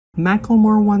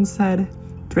Macklemore once said,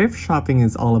 "Thrift shopping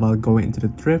is all about going into the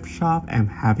thrift shop and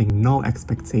having no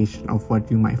expectation of what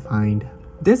you might find."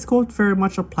 This quote very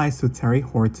much applies to Terry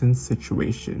Horton's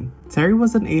situation. Terry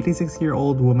was an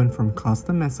 86-year-old woman from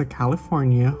Costa Mesa,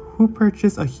 California, who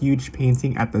purchased a huge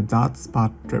painting at the Dot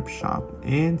Spot thrift shop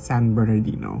in San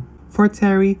Bernardino. For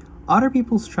Terry, other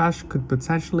people's trash could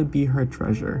potentially be her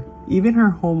treasure. Even her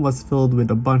home was filled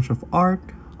with a bunch of art,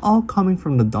 all coming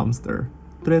from the dumpster,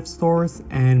 thrift stores,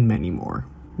 and many more.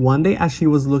 One day, as she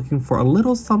was looking for a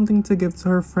little something to give to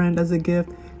her friend as a gift,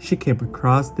 she came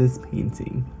across this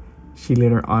painting. She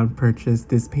later on purchased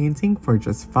this painting for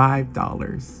just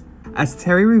 $5. As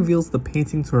Terry reveals the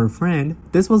painting to her friend,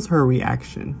 this was her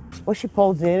reaction. Well, she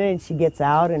pulls in and she gets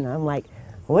out, and I'm like,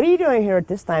 "What are you doing here at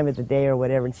this time of the day or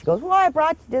whatever?" And she goes, "Well, I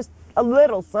brought you just a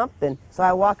little something." So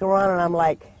I walk around and I'm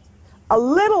like, "A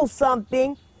little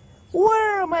something?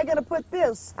 Where am I going to put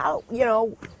this? How,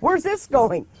 where's this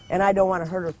going?" And I don't want to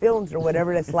hurt her feelings or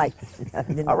whatever. It's like,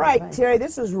 "All right, Terry,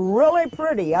 this is really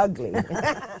pretty ugly."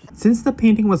 Since the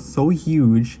painting was so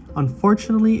huge,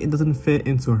 unfortunately, it doesn't fit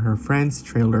into her friend's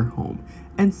trailer home,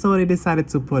 and so they decided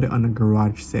to put it on a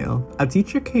garage sale. A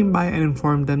teacher came by and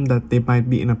informed them that they might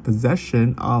be in a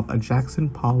possession of a Jackson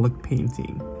Pollock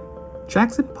painting.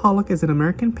 Jackson Pollock is an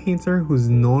American painter who's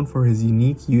known for his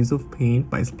unique use of paint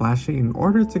by splashing in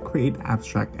order to create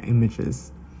abstract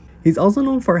images. He's also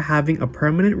known for having a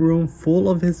permanent room full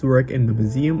of his work in the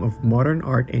Museum of Modern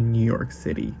Art in New York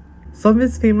City. Some of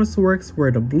his famous works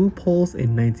were the Blue Poles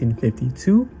in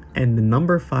 1952 and the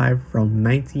Number 5 from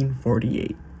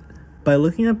 1948. By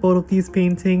looking at both of these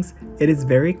paintings, it is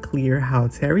very clear how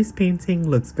Terry's painting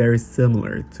looks very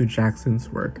similar to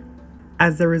Jackson's work.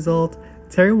 As a result,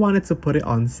 Terry wanted to put it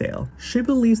on sale. She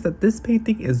believes that this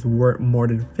painting is worth more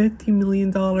than $50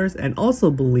 million and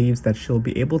also believes that she'll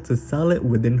be able to sell it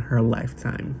within her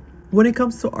lifetime. When it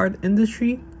comes to art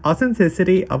industry,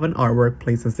 authenticity of an artwork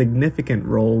plays a significant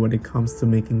role when it comes to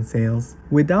making sales.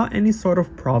 Without any sort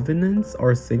of provenance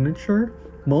or signature,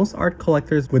 most art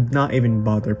collectors would not even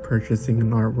bother purchasing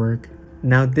an artwork.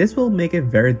 Now this will make it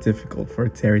very difficult for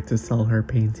Terry to sell her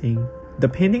painting. The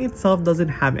painting itself doesn't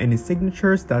have any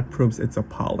signatures that proves it's a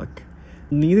Pollock.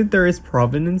 Neither there is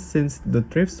provenance since the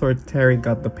thrift store Terry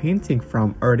got the painting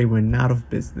from already went out of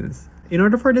business. In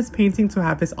order for this painting to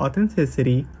have its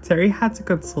authenticity, Terry had to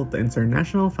consult the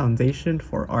International Foundation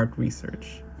for Art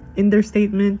Research. In their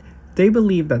statement, they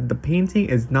believe that the painting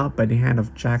is not by the hand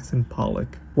of Jackson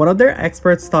Pollock. One of their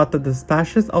experts thought that the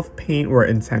splashes of paint were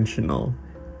intentional.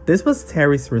 This was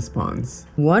Terry's response.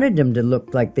 Wanted them to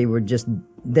look like they were just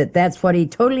that's what he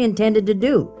totally intended to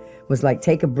do, was like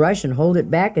take a brush and hold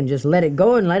it back and just let it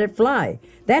go and let it fly.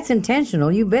 That's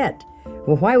intentional, you bet.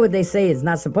 Well, why would they say it's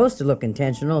not supposed to look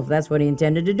intentional if that's what he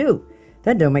intended to do?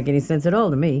 That don't make any sense at all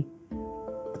to me.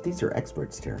 But these are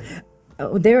experts, Terry.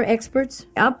 Oh, they're experts?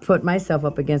 I'll put myself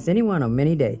up against any one of them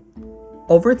any day.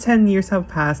 Over 10 years have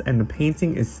passed and the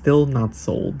painting is still not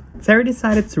sold. Terry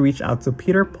decided to reach out to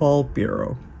Peter Paul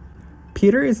Bureau.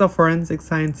 Peter is a forensic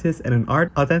scientist and an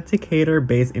art authenticator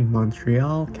based in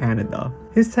Montreal, Canada.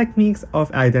 His techniques of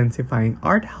identifying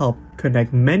art help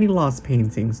connect many lost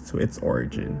paintings to its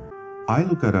origin. I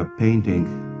look at a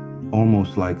painting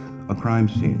almost like a crime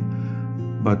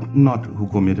scene, but not who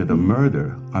committed a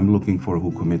murder. I'm looking for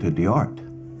who committed the art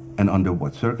and under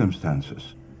what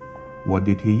circumstances. What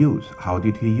did he use? How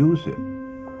did he use it?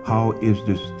 How is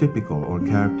this typical or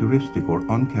characteristic or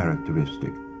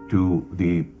uncharacteristic to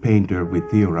the painter we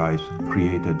theorize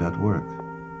created that work?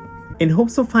 In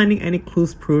hopes of finding any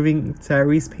clues proving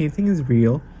Terry's painting is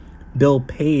real, Bill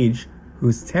Page,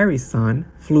 who's Terry's son,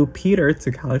 flew Peter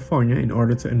to California in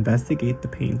order to investigate the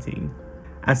painting.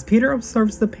 As Peter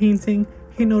observes the painting,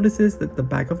 he notices that the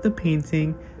back of the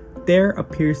painting, there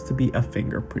appears to be a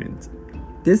fingerprint.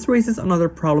 This raises another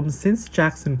problem since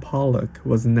Jackson Pollock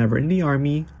was never in the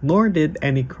army, nor did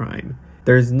any crime.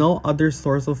 There is no other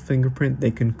source of fingerprint they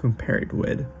can compare it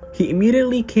with. He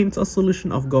immediately came to a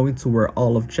solution of going to where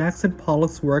all of Jackson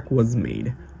Pollock's work was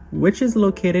made, which is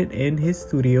located in his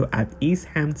studio at East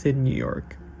Hampton, New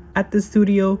York. At the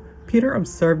studio, Peter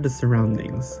observed the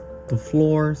surroundings, the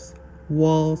floors,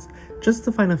 walls, just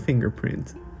to find a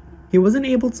fingerprint. He wasn't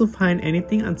able to find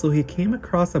anything until he came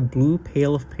across a blue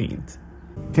pail of paint.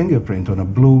 Fingerprint on a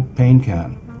blue paint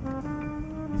can.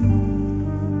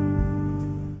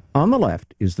 On the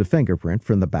left is the fingerprint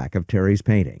from the back of Terry's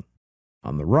painting.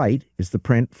 On the right is the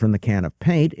print from the can of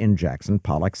paint in Jackson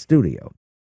Pollock's studio.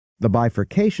 The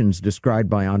bifurcations described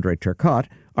by André Turcotte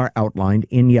are outlined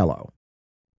in yellow.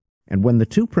 And when the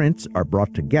two prints are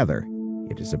brought together,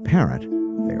 it is apparent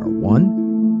they are one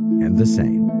and the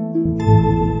same.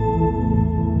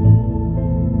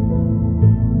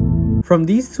 From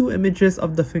these two images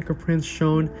of the fingerprints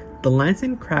shown, the lines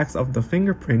and cracks of the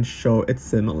fingerprints show its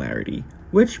similarity,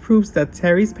 which proves that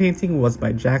Terry's painting was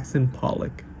by Jackson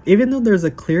Pollock. Even though there's a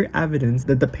clear evidence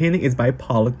that the painting is by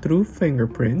Pollock through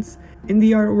fingerprints, in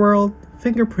the art world,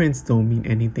 fingerprints don't mean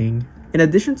anything. In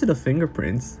addition to the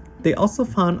fingerprints, they also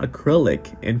found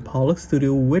acrylic in Pollock's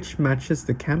studio which matches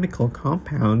the chemical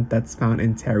compound that's found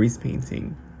in Terry's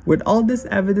painting. With all this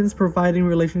evidence providing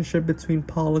relationship between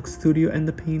Pollock's studio and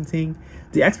the painting,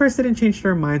 the experts didn't change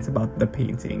their minds about the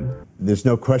painting. There's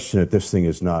no question that this thing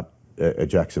is not a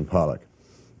Jackson Pollock.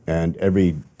 And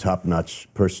every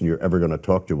top-notch person you're ever going to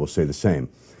talk to will say the same.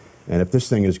 And if this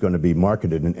thing is going to be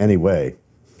marketed in any way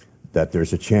that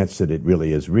there's a chance that it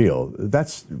really is real,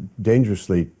 that's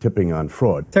dangerously tipping on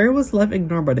fraud. Terry was left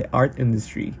ignored by the art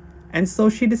industry, and so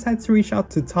she decided to reach out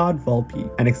to Todd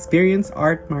Volpe, an experienced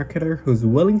art marketer who's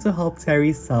willing to help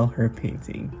Terry sell her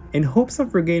painting, in hopes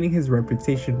of regaining his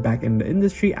reputation back in the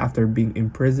industry after being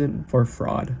imprisoned for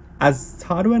fraud. As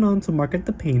Todd went on to market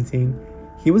the painting,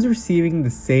 he was receiving the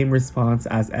same response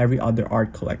as every other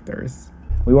art collectors.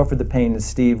 We offered the painting to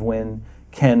Steve Wynn,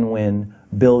 Ken Wynn,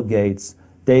 Bill Gates,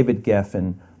 David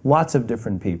Geffen, lots of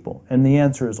different people, and the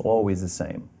answer is always the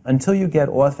same. Until you get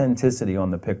authenticity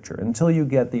on the picture, until you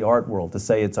get the art world to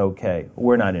say it's okay,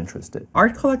 we're not interested.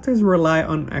 Art collectors rely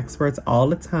on experts all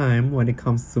the time when it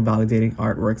comes to validating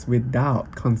artworks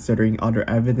without considering other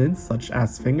evidence such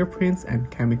as fingerprints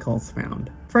and chemicals found.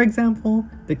 For example,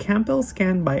 the Campbell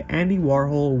scan by Andy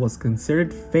Warhol was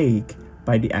considered fake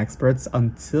by the experts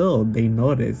until they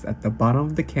noticed at the bottom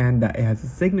of the can that it has a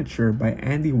signature by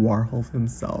Andy Warhol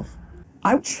himself.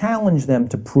 I challenge them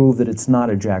to prove that it's not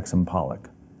a Jackson Pollock.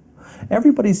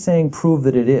 Everybody's saying prove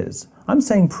that it is. I'm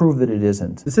saying prove that it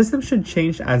isn't. The system should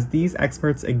change as these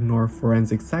experts ignore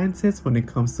forensic scientists when it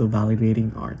comes to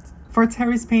validating art. For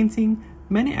Terry's painting,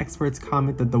 many experts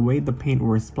comment that the way the paint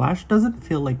were splashed doesn't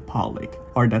feel like Pollock,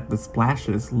 or that the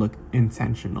splashes look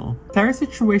intentional. Terry's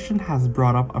situation has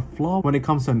brought up a flaw when it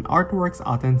comes to an artwork's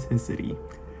authenticity.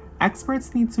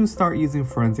 Experts need to start using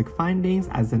forensic findings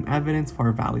as an evidence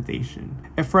for validation.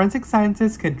 If forensic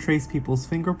scientists can trace people's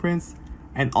fingerprints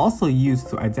and also used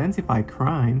to identify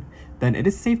crime, then it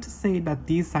is safe to say that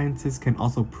these scientists can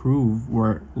also prove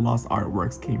where lost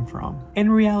artworks came from.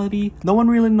 In reality, no one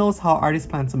really knows how artists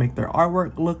plan to make their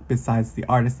artwork look besides the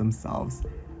artists themselves,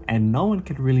 and no one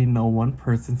can really know one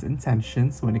person's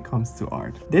intentions when it comes to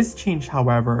art. This change,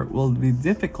 however, will be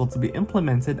difficult to be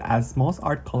implemented as most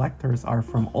art collectors are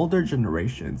from older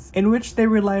generations, in which they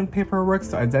rely on paperwork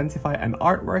to identify an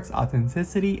artwork's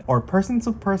authenticity or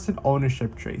person-to-person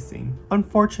ownership tracing.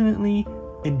 Unfortunately,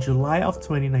 in July of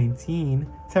 2019,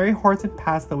 Terry Horton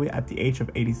passed away at the age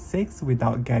of 86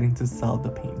 without getting to sell the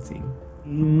painting.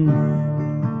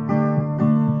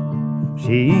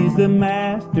 She's the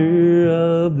master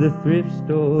of the thrift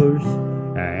stores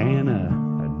and a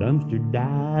dumpster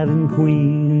diving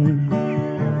queen.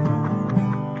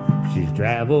 She's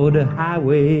traveled a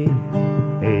highway,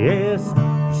 yes,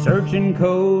 searching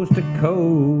coast to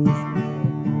coast,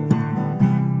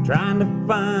 trying to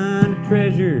find a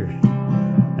treasure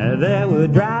that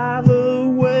would drive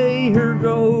away her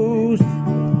ghost.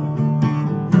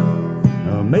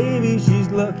 Or maybe she's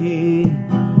lucky,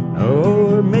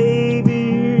 or maybe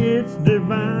it's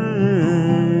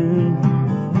divine.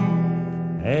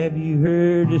 Have you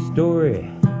heard the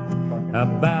story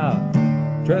about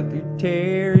Trucker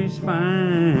Terry's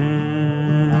find?